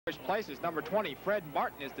Places number 20, Fred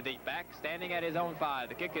Martin is the deep back, standing at his own 5.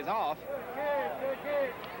 The kick is off.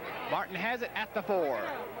 Martin has it at the 4.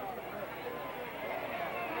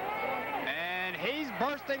 And he's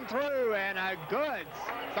bursting through, and a good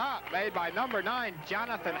stop made by number 9,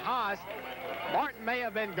 Jonathan Haas. Martin may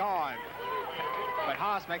have been gone, but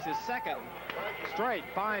Haas makes his second straight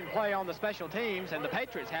fine play on the special teams, and the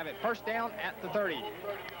Patriots have it first down at the 30.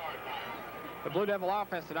 The Blue Devil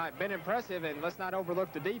offense tonight been impressive, and let's not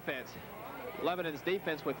overlook the defense. Lebanon's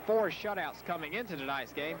defense with 4 shutouts coming into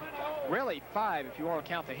tonight's game. Really 5 if you want to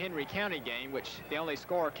count the Henry County game, which the only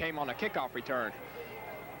score came on a kickoff return.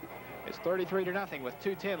 It's 33-0 with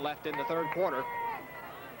 2:10 left in the third quarter.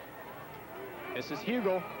 This is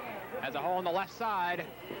Hugel. Has a hole on the left side.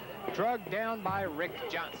 Drugged down by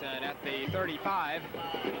Rick Johnson at the 35.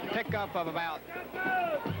 Pickup of about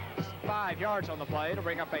 5 yards on the play to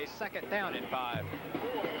bring up a second down and 5.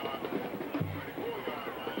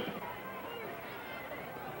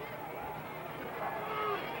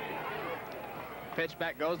 Pitch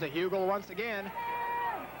back goes to Hugel once again.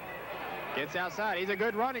 Gets outside. He's a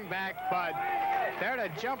good running back, but there to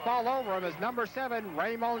jump all over him is number 7,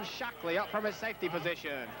 Raymond Shockley, up from his safety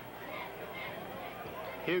position.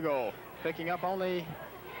 Hugel picking up only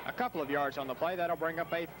a couple of yards on the play. That'll bring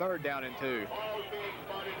up a third down and 2.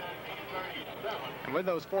 And with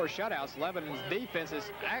those 4 shutouts, Lebanon's defense is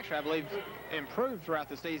actually, I believe, improved throughout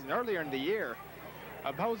the season. Earlier in the year,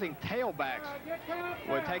 opposing tailbacks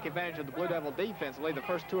would take advantage of the Blue Devil defense. I believe the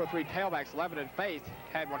first 2 or 3 tailbacks Lebanon faced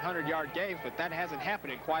had 100-yard games, but that hasn't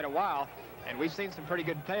happened in quite a while. And we've seen some pretty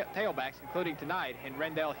good tailbacks, including tonight in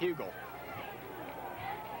Rendell Hugel.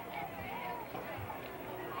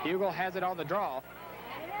 Hugel has it on the draw.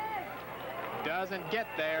 Doesn't get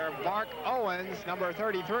there. Mark Owens, number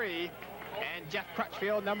 33, and Jeff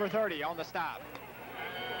Crutchfield, number 30, on the stop.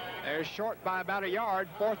 They're short by about a yard,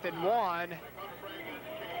 4th and 1.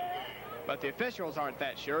 But the officials aren't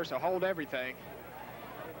that sure, so hold everything.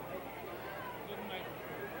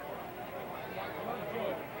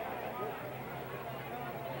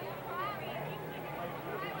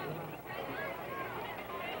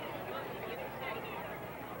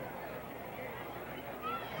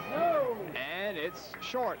 And it's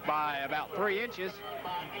short by about 3 inches.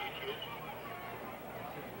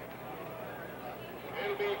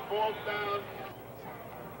 It'll be 4th down.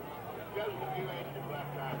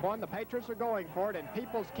 The Patriots are going for it, and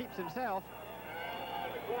Peoples keeps himself.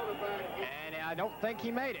 And I don't think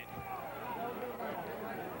he made it.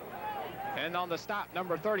 And on the stop,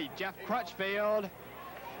 number 30, Jeff Crutchfield.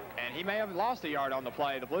 And he may have lost a yard on the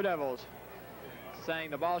play. The Blue Devils saying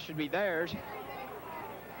the ball should be theirs.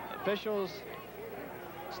 Officials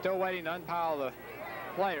still waiting to unpile the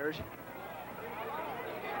players.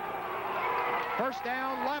 First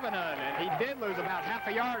down, Lebanon, and he did lose about half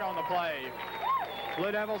a yard on the play.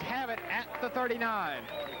 Blue Devils have it at the 39.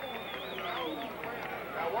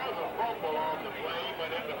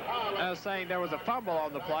 I was saying there was a fumble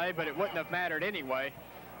on the play, but it wouldn't have mattered anyway.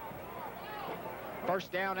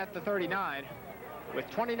 First down at the 39 with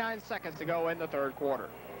 29 seconds to go in the third quarter.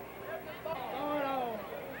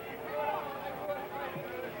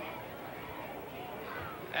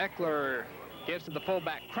 Eckler gives to the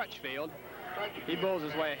fullback Crutchfield. He bulls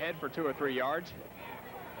his way ahead for 2 or 3 yards.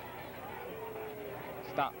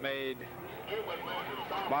 Stop made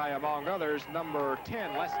by, among others, number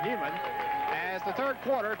 10, Les Newman, as the third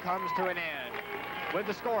quarter comes to an end. With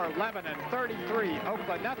the score, Lebanon 33,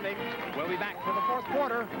 Oakland nothing. We'll be back for the fourth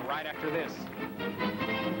quarter right after this.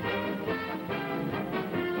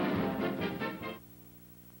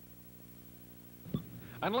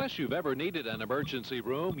 Unless you've ever needed an emergency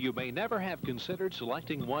room, you may never have considered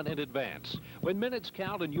selecting one in advance. When minutes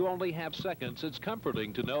count and you only have seconds, it's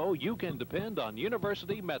comforting to know you can depend on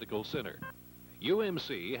University Medical Center.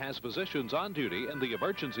 UMC has physicians on duty in the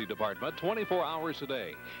emergency department 24 hours a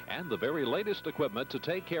day and the very latest equipment to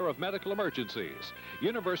take care of medical emergencies.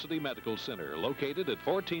 University Medical Center, located at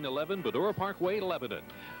 1411 Badura Parkway, Lebanon,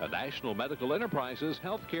 a National Medical Enterprises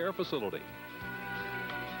healthcare facility.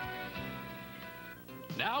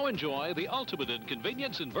 Now enjoy the ultimate in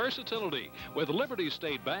convenience and versatility with Liberty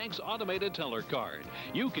State Bank's automated teller card.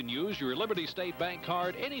 You can use your Liberty State Bank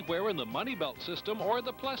card anywhere in the Money Belt system or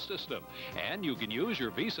the Plus system. And you can use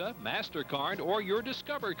your Visa, MasterCard, or your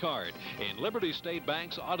Discover card in Liberty State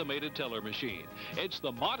Bank's automated teller machine. It's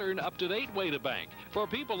the modern, up-to-date way to bank for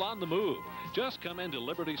people on the move. Just come into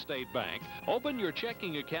Liberty State Bank, open your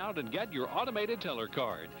checking account, and get your automated teller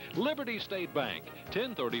card. Liberty State Bank,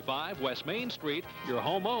 1035 West Main Street, your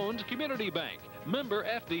home-owned community bank. Member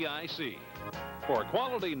FDIC. For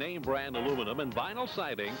quality name brand aluminum and vinyl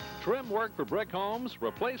siding, trim work for brick homes,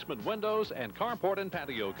 replacement windows, and carport and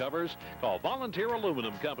patio covers, call Volunteer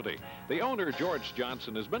Aluminum Company. The owner, George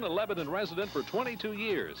Johnson, has been a Lebanon resident for 22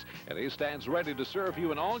 years, and he stands ready to serve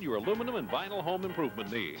you in all your aluminum and vinyl home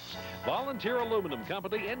improvement needs. Volunteer Aluminum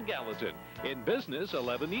Company in Gallatin. In business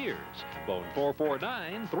 11 years. Phone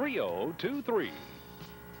 449-3023.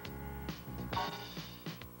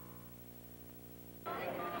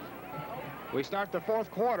 We start the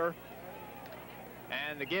fourth quarter,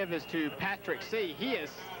 and the give is to Patrick C. He is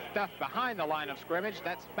stuffed behind the line of scrimmage.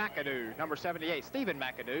 That's McAdoo, number 78, Stephen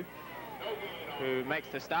McAdoo, who makes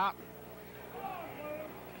the stop.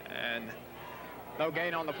 And no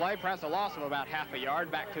gain on the play, perhaps a loss of about half a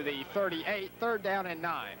yard back to the 38, 3rd down and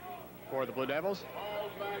 9 for the Blue Devils.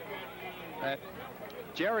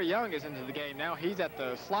 Jerry Young is into the game now. He's at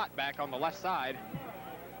the slot back on the left side,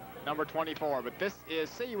 number 24. But this is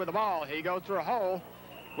C with the ball. He goes through a hole,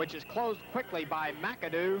 which is closed quickly by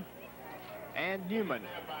McAdoo and Newman.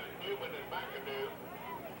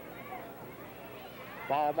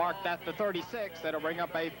 Ball marked at the 36. That'll bring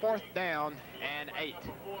up a 4th down and 8.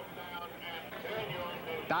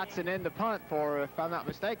 Dotson in the punt for, if I'm not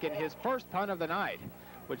mistaken, his first punt of the night,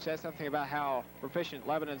 which says something about how proficient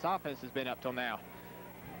Lebanon's offense has been up till now.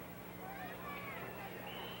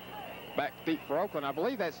 Back deep for Oakland. I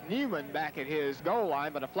believe that's Newman back at his goal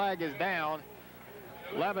line, but a flag is down.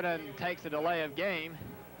 Lebanon takes a delay of game.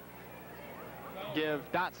 Give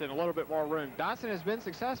Dotson a little bit more room. Dotson has been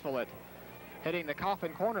successful at hitting the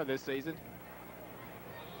coffin corner this season.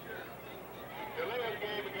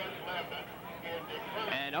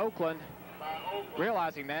 And Oakland,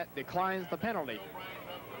 realizing that, declines the penalty.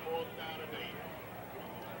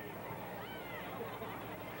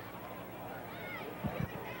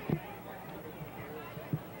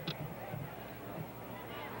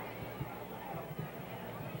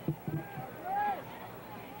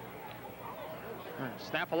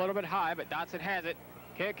 Snap a little bit high, but Dotson has it.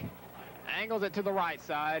 Kick, angles it to the right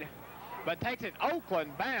side, but takes an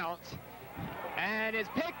Oakland bounce, and it's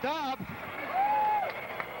picked up.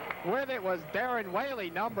 With it was Darren Whaley,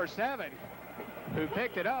 number 7, who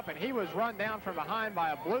picked it up, and he was run down from behind by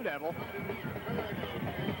a Blue Devil.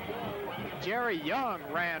 Jerry Young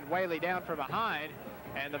ran Whaley down from behind,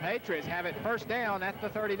 and the Patriots have it 1st down at the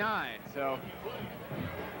 39. So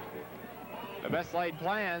the best laid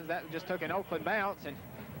plans, that just took an Oakland bounce, and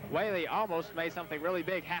Whaley almost made something really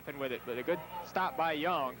big happen with it, but a good stop by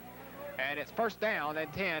Young. And it's 1st down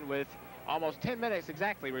and 10 with almost 10 minutes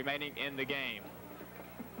exactly remaining in the game.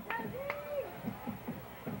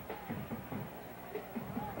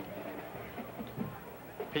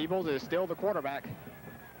 Peebles is still the quarterback.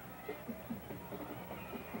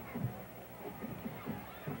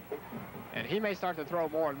 And he may start to throw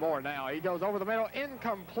more and more now. He goes over the middle,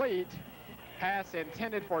 incomplete. Pass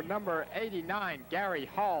intended for number 89, Gary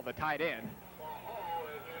Hall, the tight end.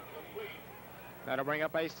 That'll bring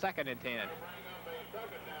up a 2nd and 10.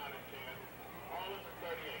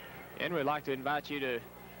 And we'd like to invite you to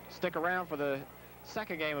stick around for the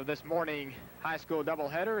second game of this morning high school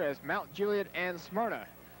doubleheader as Mount Juliet and Smyrna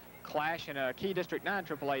clash in a Key District 9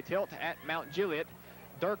 AAA tilt at Mount Juliet.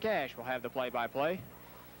 Dirk Ash will have the play-by-play.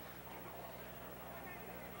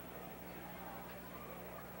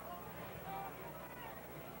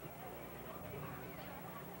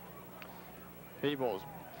 Peebles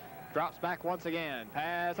drops back once again.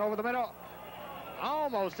 Pass over the middle.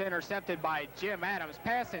 Almost intercepted by Jim Adams.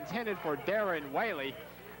 Pass intended for Darren Whaley.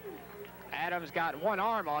 Adams got one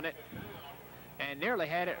arm on it and nearly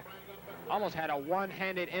had it. Almost had a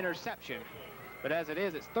one-handed interception. But as it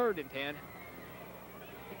is, it's 3rd and 10.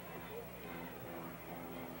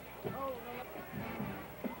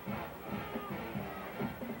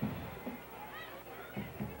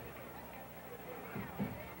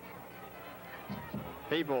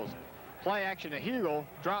 Peebles, play action to Hugel,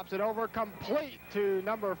 drops it over, complete to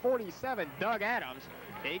number 47, Doug Adams.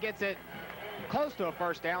 He gets it close to a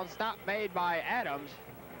 1st down. Stop made by Adams,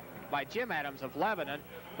 by Jim Adams of Lebanon.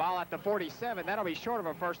 Ball at the 47. That'll be short of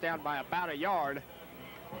a 1st down by about a yard.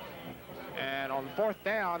 And on 4th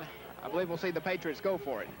down, I believe we'll see the Patriots go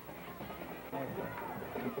for it.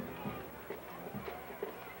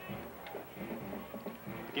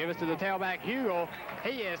 Give us to the tailback, Hugel.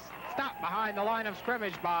 He is stopped behind the line of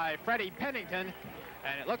scrimmage by Freddie Pennington,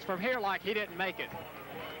 and it looks from here like he didn't make it.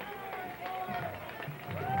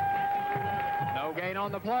 No gain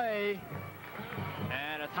on the play,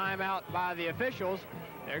 and a timeout by the officials.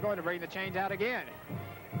 They're going to bring the chains out again.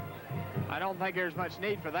 I don't think there's much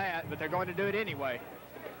need for that, but they're going to do it anyway.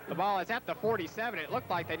 The ball is at the 47. It looked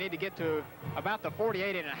like they need to get to about the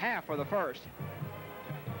 48 and a half for the first.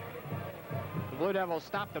 Blue Devils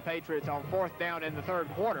stopped the Patriots on 4th down in the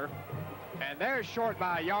 3rd quarter. And they're short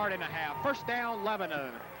by 1.5 yards. First down,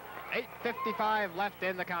 Lebanon. 8:55 left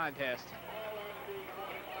in the contest.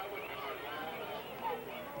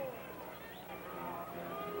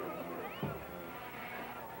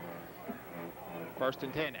 First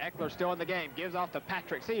and 10. Eckler still in the game. Gives off to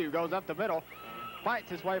Patrick C., who goes up the middle. Fights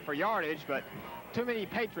his way for yardage, but too many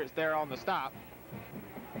Patriots there on the stop.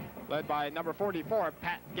 Led by number 44,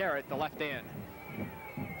 Pat Garrett, the left end.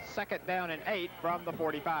 2nd down and 8 from the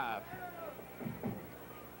 45.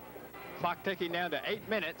 Clock ticking down to 8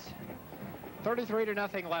 minutes.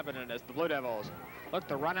 33-0 Lebanon as the Blue Devils look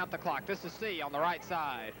to run out the clock. This is C on the right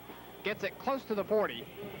side. Gets it close to the 40.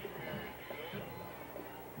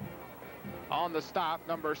 On the stop,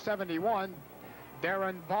 number 71,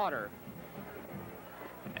 Darren Potter.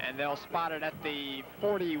 And they'll spot it at the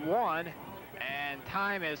 41, and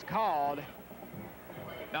time is called.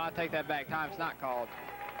 No, I take that back. Time's not called.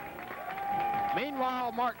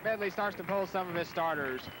 Meanwhile, Mark Medley starts to pull some of his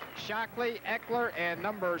starters. Shockley, Eckler, and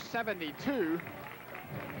number 72,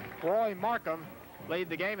 Roy Markham, lead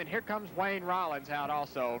the game. And here comes Wayne Rollins out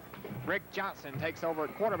also. Rick Johnson takes over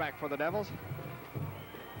at quarterback for the Devils.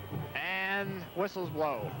 And whistles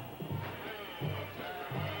blow.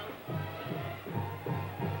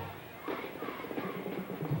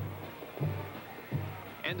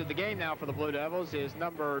 Into the game now for the Blue Devils is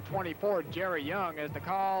number 24, Jerry Young, as the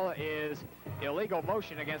call is illegal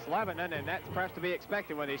motion against Lebanon, and that's perhaps to be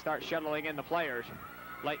expected when they start shuttling in the players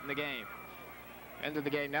late in the game. Into the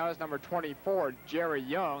game now is number 24, Jerry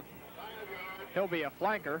Young. He'll be a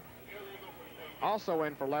flanker. Also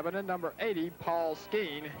in for Lebanon, number 80, Paul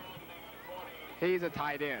Skeen. He's a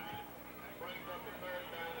tight end.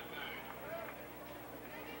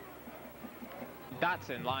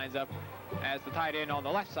 Dotson lines up as the tight end on the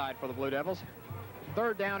left side for the Blue Devils.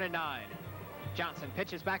 3rd down and 9. Johnson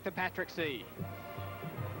pitches back to Patrick C.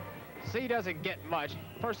 C doesn't get much.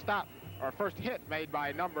 First hit made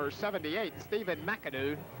by number 78, Stephen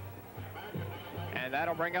McAdoo. And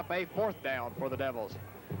that'll bring up a 4th down for the Devils.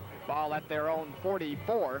 Ball at their own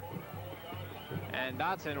 44. And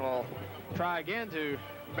Dotson will try again to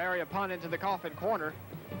bury a punt into the coffin corner.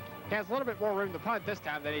 He has a little bit more room to punt this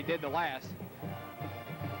time than he did the last.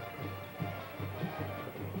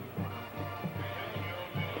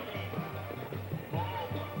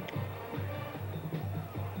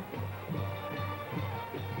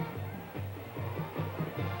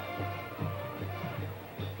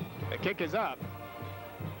 The kick is up.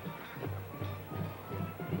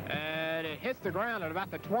 And it hits the ground at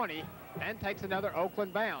about the 20 and takes another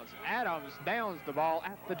Oakland bounce. Adams downs the ball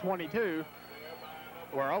at the 22,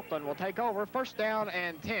 where Oakland will take over. First down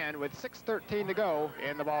and 10 with 6:13 to go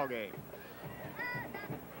in the ball game.